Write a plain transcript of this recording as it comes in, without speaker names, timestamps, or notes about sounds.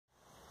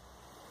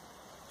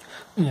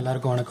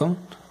எல்லாருக்கும் வணக்கம்.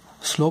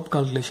 Slope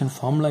calculation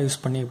formula use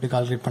பண்ணி எப்படி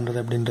கால்குலேட் பண்ணுறது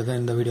அப்படின்றத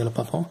இந்த வீடியோவில்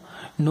பார்ப்போம்.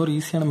 இன்னொரு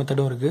ஈஸியான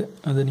மெத்தடும் இருக்குது.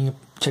 அது நீங்கள்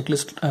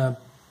செக்லிஸ்ட்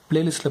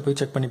பிளேலிஸ்ட்டில் போய்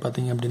செக் பண்ணி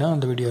பார்த்தீங்க அப்படின்னா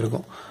அந்த வீடியோ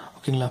இருக்கும்.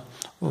 ஓகேங்களா?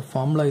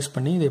 ஃபார்முலா யூஸ்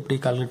பண்ணி இதை எப்படி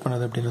கால்குலேட்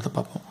பண்ணுறது அப்படின்றத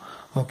பார்ப்போம்.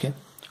 ஓகே,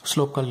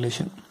 ஸ்லோப்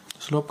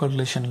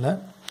கால்குலேஷனில்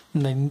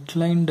இந்த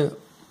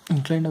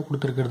இன்க்ளைண்டாக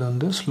கொடுத்துருக்கிறது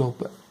வந்து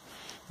ஸ்லோப்பு,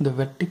 இந்த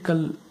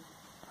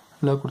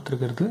வெர்டிக்கலில்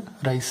கொடுத்துருக்கிறது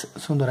ரைஸ்.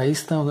 ஸோ இந்த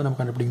ரைஸ் தான் வந்து நம்ம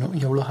கண்டுபிடிக்கணும்,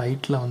 எவ்வளோ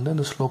ஹைட்டில் வந்து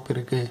அந்த ஸ்லோப்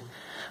இருக்குது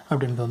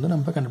அப்படின்றத வந்து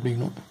நம்ம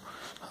கண்டுபிடிக்கணும்.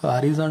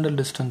 ஹரிசாண்டல்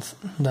டிஸ்டன்ஸ்,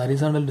 இந்த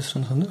ஹரிசாண்டல்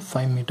டிஸ்டன்ஸ் வந்து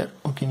 5 மீட்டர்.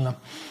 ஓகேங்களா?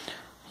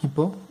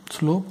 இப்போது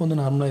ஸ்லோப் வந்து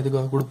நார்மலாக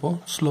இதுக்காக கொடுப்போம்.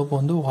 ஸ்லோப்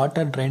வந்து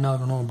வாட்டர் ட்ரைன்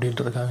ஆகணும்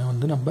அப்படின்றதுக்காக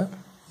வந்து நம்ம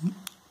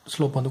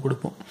ஸ்லோப் வந்து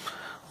கொடுப்போம்.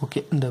 ஓகே,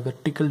 இந்த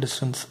வெர்டிக்கல்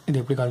டிஸ்டன்ஸ் இது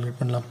எப்படி கால்குலேட்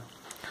பண்ணலாம்?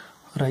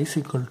 Rice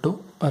equal to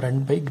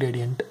run by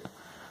gradient.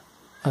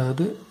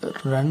 அதாவது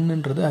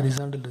ரன்ன்றது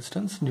horizontal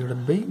distance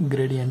divided by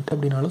gradient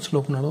அப்படின்னாலும்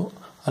ஸ்லோப்னாலும்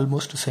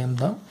ஆல்மோஸ்ட் சேம்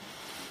தான்.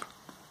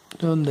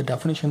 ஸோ இந்த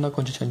டெஃபினேஷன் தான்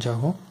கொஞ்சம் சேஞ்ச்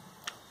ஆகும்.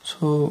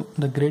 ஸோ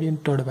இந்த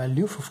கிரேடியண்ட்டோட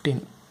வேல்யூ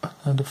 15,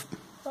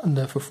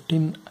 அந்த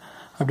 15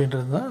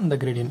 அப்படின்றது தான் இந்த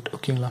கிரேடியண்ட்.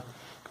 ஓகேங்களா?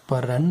 இப்போ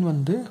ரன்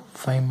வந்து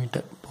 5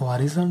 மீட்டர். இப்போ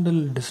ஹரிசாண்டல்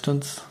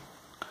டிஸ்டன்ஸ்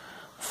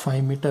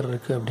 5 மீட்டர்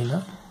இருக்குது அப்படின்னா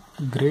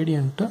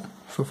gradient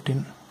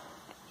 15.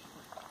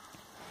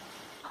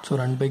 So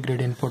run by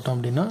gradient போட்டோம்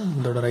அப்படின்னா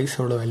இதோட ரைஸ்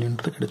எவ்வளோ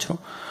வேல்யூன்றது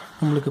கிடைச்சிடும்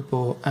நம்மளுக்கு.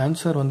 இப்போது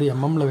ஆன்சர் வந்து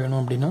எம்எம்மில்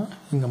வேணும் அப்படின்னா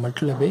இங்கே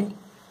மல்டிப்ளை பை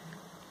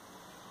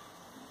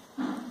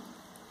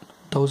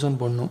 1000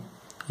 போடணும்.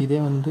 இதே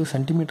வந்து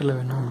சென்டிமீட்டரில்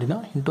வேணும் அப்படின்னா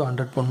இன்ட்டு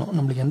 100 போடணும்.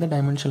 நம்மளுக்கு எந்த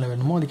டைமென்ஷனில்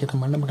வேணுமோ அதுக்கேற்ற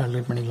மாதிரி நம்ம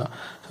கால்குலேட் பண்ணிக்கலாம்.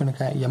 ஸோ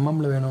எனக்கு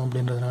எம்எம்மில் வேணும்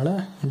அப்படின்றதுனால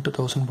இன்ட்டு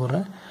 1000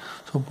 போடுறேன்.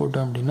 ஸோ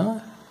போட்டோம் அப்படின்னா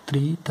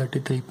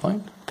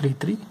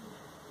 333.33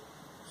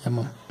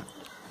 mm.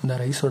 இந்த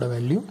ரைஸோட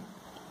வேல்யூ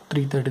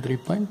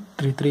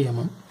 333.33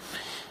 mm.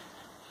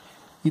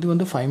 இது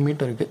வந்து 5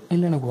 மீட்டருக்கு.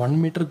 இல்லை எனக்கு 1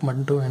 மீட்டருக்கு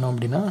மட்டும் வேணும்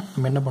அப்படின்னா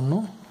நம்ம என்ன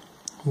பண்ணணும்?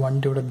 1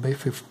 டிவைடட் பை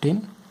 15,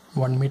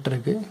 1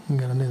 மீட்டருக்கு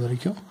இங்கேருந்து இது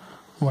வரைக்கும்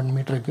 1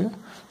 மீட்டருக்கு.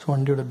 ஸோ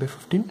 1 டிவைடட் பை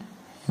 15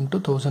 இன்ட்டு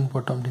 1000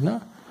 போட்டோம் அப்படின்னா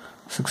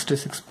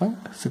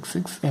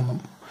 66.66 mm.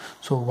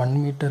 ஸோ 1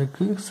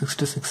 மீட்டருக்கு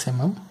 66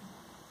 mm,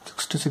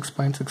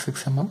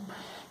 66.66 mm.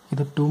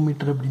 இது 2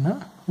 மீட்டர் அப்படின்னா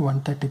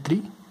 133,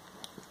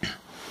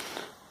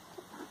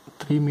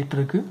 3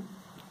 மீட்டருக்கு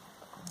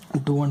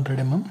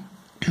 200 mm,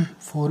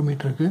 4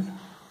 மீட்டருக்கு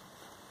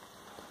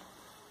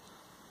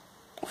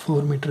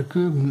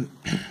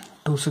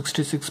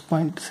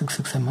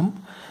 266.66 mm.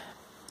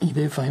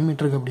 இதே 5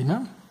 மீட்டருக்கு அப்படின்னா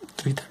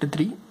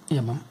 333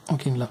 mm.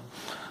 ஓகேங்களா?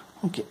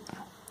 ஓகே,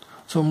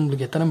 ஸோ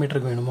உங்களுக்கு எத்தனை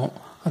மீட்டருக்கு வேணுமோ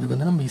அதுக்கு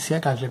வந்து நம்ம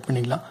ஈஸியாக கால்குலேட்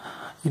பண்ணிக்கலாம்.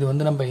 இது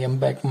வந்து நம்ம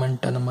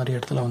எம்பேக்மெண்ட் அந்த மாதிரி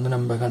இடத்துல வந்து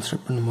நம்ம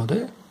கன்ஸ்ட்ரக்ட் பண்ணும்போது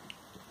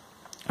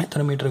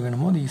எத்தனை மீட்டருக்கு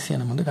வேணுமோ அது ஈஸியாக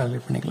நம்ம வந்து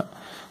கால்குலேட் பண்ணிக்கலாம்.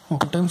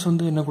 டைம்ஸ்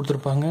வந்து என்ன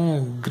கொடுத்துருப்பாங்க,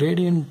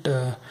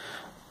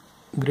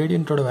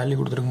 கிரேடியண்ட்டோட வேல்யூ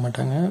கொடுத்துருக்க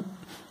மாட்டாங்க,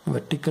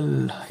 வெர்டிக்கல்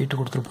ஹைட்டு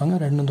கொடுத்துருப்பாங்க,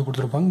 ரெண்டு வந்து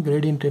கொடுத்துருப்பாங்க.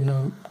 கிரேடியன்ட் என்ன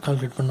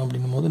கால்குலேட் பண்ணோம்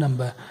அப்படின்னும் போது நம்ம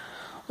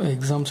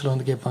எக்ஸாம்ஸில்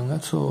வந்து கேட்பாங்க.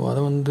 ஸோ அதை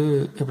வந்து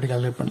எப்படி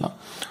கால்குலேட் பண்ணலாம்?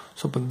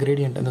 ஸோ இப்போ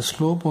கிரேடியன்ட் அந்த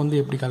ஸ்லோப் வந்து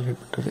எப்படி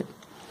கால்குலேட் பண்ணுறது?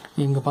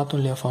 இங்கே பார்த்தோம்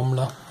இல்லையா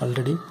formula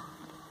already,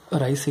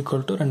 rice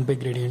equal to run by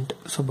gradient.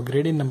 So இப்போ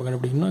கிரேடியன்ட் நம்ம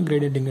கண்டுபிடிக்கணும்.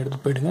 கிரேடியன்ட் இங்கே எடுத்து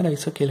போயிடுங்க,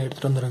 ரைஸை கீழே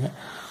எடுத்துகிட்டு வந்துடுங்க.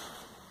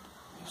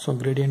 So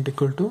gradient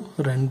equal to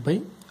run by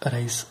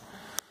rice.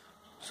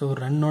 So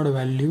ரன்னோட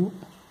value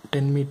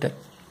 10 metre.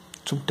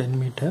 So 10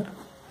 metre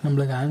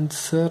நம்மளுக்கு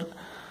ஆன்சர்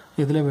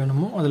எதில்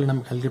வேணுமோ அதில்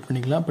நம்ம கால்குலேட்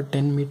பண்ணிக்கலாம். இப்போ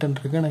 10 மீட்டர்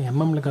இருக்குது, நான்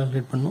எம்எம்மில்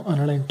கால்குலேட் பண்ணணும்,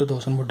 அதனால் இன்ட்டு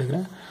 1000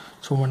 போட்டுக்கிறேன்.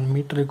 So 1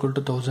 metre equal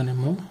to 1000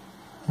 mm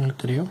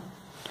உங்களுக்கு தெரியும்.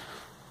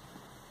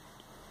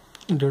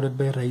 Divided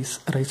by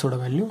ரைஸோட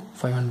value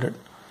 500.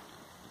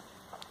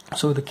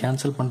 ஸோ இது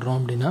கேன்சல் பண்ணுறோம்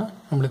அப்படின்னா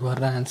நம்மளுக்கு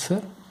வர்ற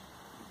ஆன்சர்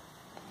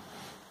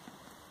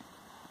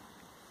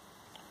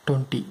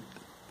 20.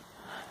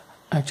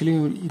 ஆக்சுவலி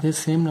இதே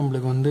சேம்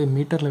நம்மளுக்கு வந்து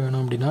மீட்டரில்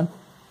வேணும் அப்படின்னா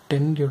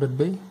 10 டிவைடட்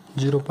பை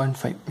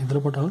 0.5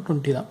 இதில் போட்டாலும்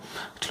 20 தான்.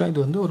 ஆக்சுவலாக இது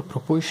வந்து ஒரு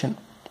ப்ரொபோர்ஷன்.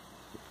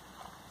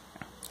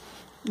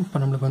 இப்போ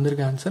நம்மளுக்கு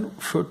வந்திருக்க ஆன்சர்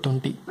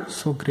 20.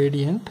 So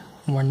gradient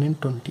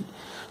 1/20.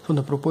 ஸோ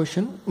இந்த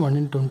ப்ரொபோர்ஷன்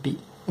 1/20.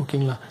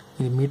 ஓகேங்களா?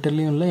 இது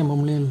மீட்டர்லேயும் இல்லை,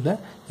 எம்எம்லேயும் இல்லை,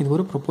 இது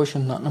ஒரு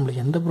ப்ரொபோர்ஷன் தான்.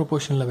 நம்மளுக்கு எந்த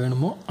ப்ரொபோர்ஷனில்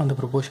வேணுமோ அந்த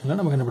ப்ரொபோர்ஷனில்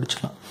நம்ம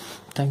கண்டுபிடிச்சிக்கலாம்.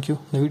 தேங்க்யூ.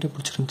 இந்த வீடியோ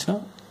பிடிச்சிருந்துச்சுன்னா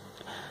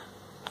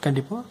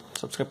கண்டிப்பாக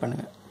சப்ஸ்கிரைப்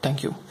பண்ணுங்கள்.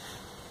 தேங்க்யூ.